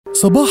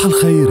صباح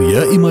الخير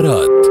يا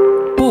إمارات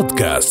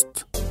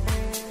بودكاست.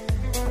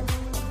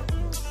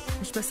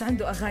 مش بس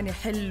عنده أغاني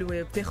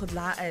حلوة بتاخد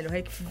العقل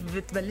وهيك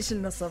بتبلش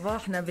لنا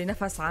صباحنا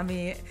بنفس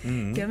عميق.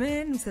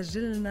 كمان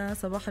مسجل لنا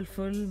صباح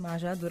الفل مع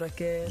جاد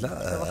وركال.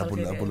 لا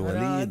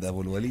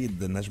أبو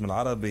الوليد النجم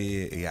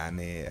العربي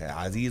يعني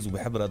عزيز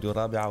وبيحب راديو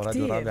رابعة،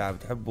 وراديو رابعة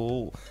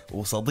بتحبه،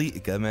 وصديق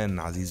كمان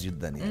عزيز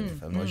جدا يعني.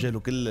 فنوجه له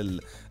كل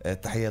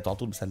التحيات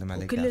وعطول بسلم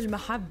عليك وكل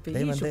المحبة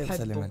دايما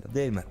بسلم عليه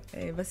دايما.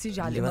 بس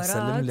يجي على الإمارات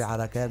سلم لي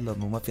على ركال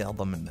لأنه ما في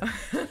أعظم منه.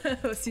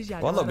 بس يجي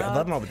على والله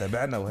بيحضرنا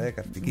وبتابعنا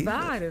وهيك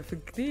بعرف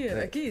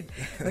كتير أكيد.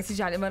 بس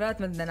يجي على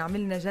الإمارات بدنا نعمل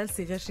لنا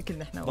جلسة غير شكل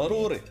نحن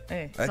ضروري.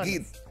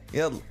 أكيد.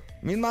 يلا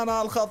مين معنا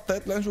على الخط؟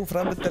 هات لنشوف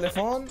رن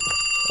بالتليفون.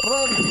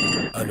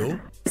 رن. ألو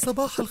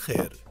صباح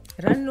الخير.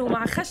 رنوا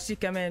مع خشي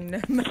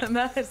كمان.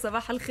 ماهر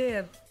صباح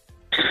الخير.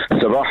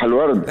 صباح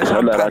الورد.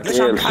 هلا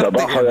راكيل.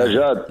 صباح يا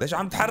جاد. ليش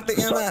عم تحرتق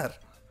يا ماهر؟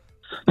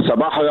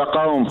 صباح يا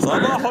قوم.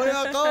 صباح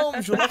يا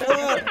قوم. شو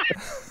الأخبار؟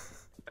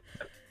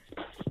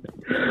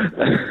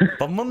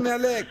 طمني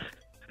عليك.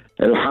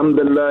 الحمد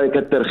لله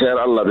يكتر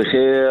خير، الله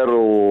بخير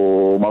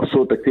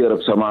ومبسوط كثير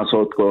بسماع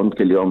صوتكم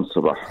كل يوم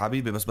الصبح.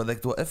 حبيبي بس بدك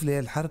توقف لي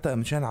الحرتة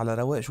مشان على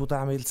رواق. شو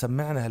تعمل؟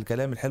 سمعنا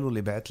هالكلام الحلو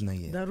اللي بعت لنا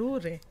اياه.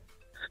 ضروري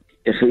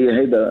يا اخي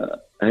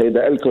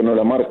هيدا لكم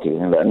ولا مركي،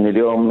 لاني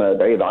اليوم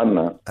بعيد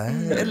عنا.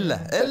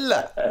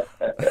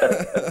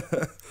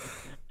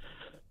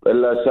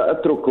 إلا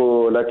سأترك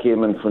لك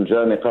من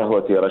فنجان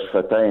قهوتي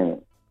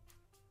رشفتين،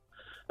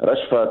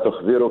 رشفة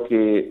تخبرك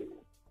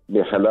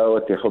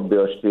بحلاوة حبي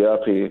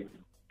واشتياقي،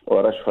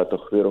 ورشفة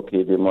تخبرك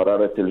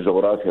بمرارة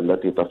الجغرافيا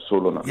التي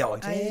تفصلنا. يا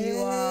وجه.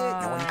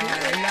 أيوة.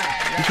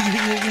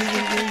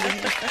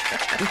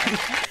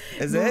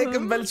 إذا هيك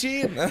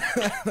مبلشين.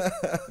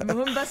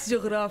 المهم بس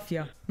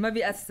جغرافيا ما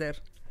بيأثر.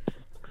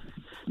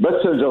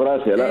 بس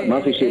الجغرافيا لا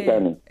ما في شيء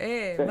ثاني.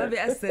 ما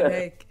بيأثر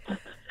هيك.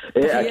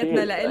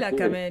 تحياتنا لإلها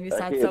كمان.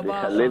 يسعد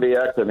صباحك. خلي لي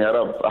إياكم يا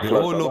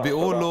رب.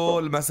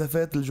 بيقولوا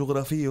المسافات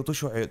الجغرافية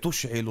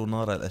تشعل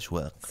نار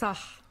الأشواق.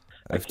 صح.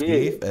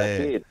 أكيد.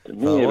 أكيد.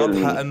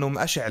 واضحة أنه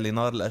مأشعل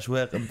نار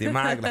الأشواق. أنت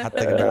معك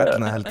لحتى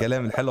بعتنا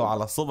هالكلام الحلو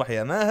على الصبح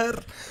يا ماهر.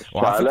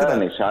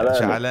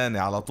 شعلاني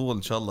على طول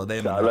إن شاء الله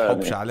دايما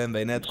الحب شعلان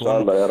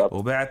بيناتكم.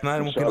 وبعت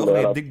ماهر ممكن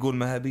أغنية دقوا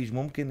المهابيج.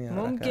 ممكن يا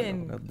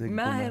ممكن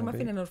ماهر ما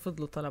فينا نرفض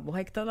له طلب،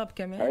 وهيك طلب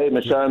كمان. هي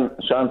مشان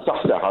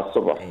صحصح على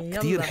الصبح.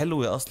 كتير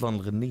حلوة أصلا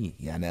الغنية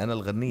يعني. أنا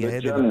الغنية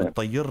هذه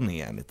بتطيرني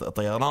يعني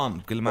طيران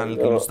بكل معنى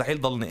الكلمة.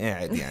 مستحيل ضلني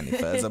قاعد يعني.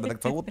 فإذا بدك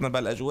تفوتنا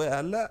بالأجواء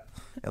هلا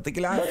يعطيك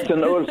العافية.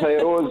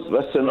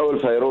 بس نقول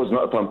فيروز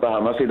نقطة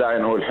انتهى. ما في داعي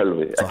نقول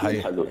حلوة.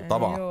 صحيح. حلوة.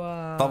 طبعا.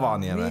 أيوة.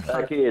 طبعا يا ماهر.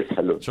 أكيد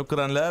حلو.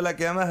 شكرا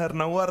لك يا ماهر.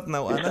 نورتنا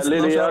وأنسنا. خلي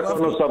لي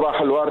إياكم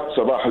صباح الورد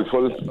صباح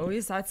الفل.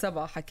 ويسعد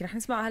صباحك. رح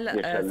نسمع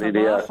هلأ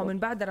صباح، ومن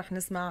بعدها رح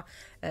نسمع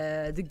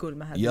دقوا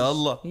المهابيج.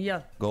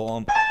 يلا go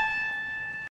on.